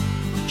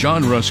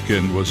John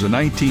Ruskin was a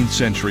 19th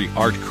century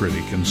art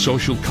critic and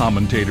social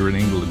commentator in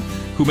England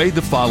who made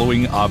the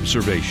following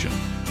observation.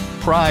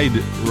 Pride,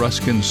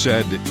 Ruskin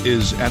said,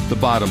 is at the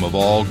bottom of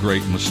all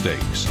great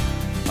mistakes.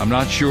 I'm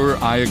not sure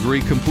I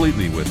agree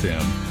completely with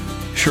him.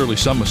 Surely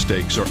some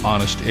mistakes are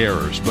honest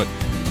errors, but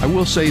I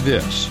will say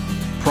this.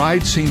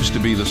 Pride seems to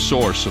be the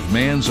source of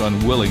man's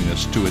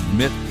unwillingness to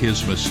admit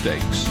his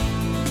mistakes.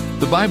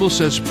 The Bible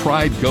says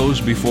pride goes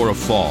before a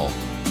fall,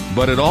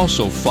 but it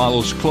also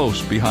follows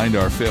close behind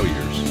our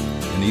failures.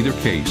 In either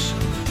case,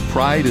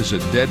 pride is a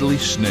deadly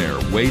snare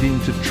waiting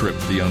to trip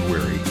the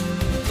unwary.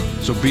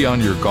 So be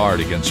on your guard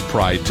against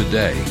pride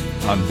today,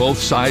 on both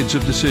sides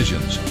of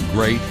decisions,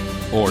 great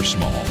or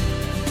small.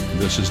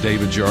 This is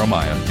David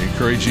Jeremiah,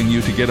 encouraging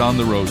you to get on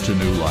the road to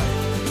new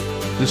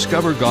life.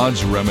 Discover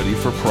God's remedy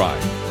for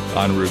pride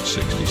on Route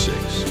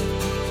 66.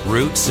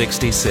 Route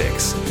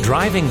 66,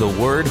 driving the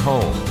word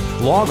home.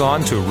 Log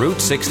on to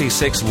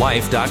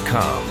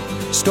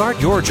Route66Life.com.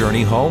 Start your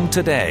journey home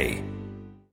today.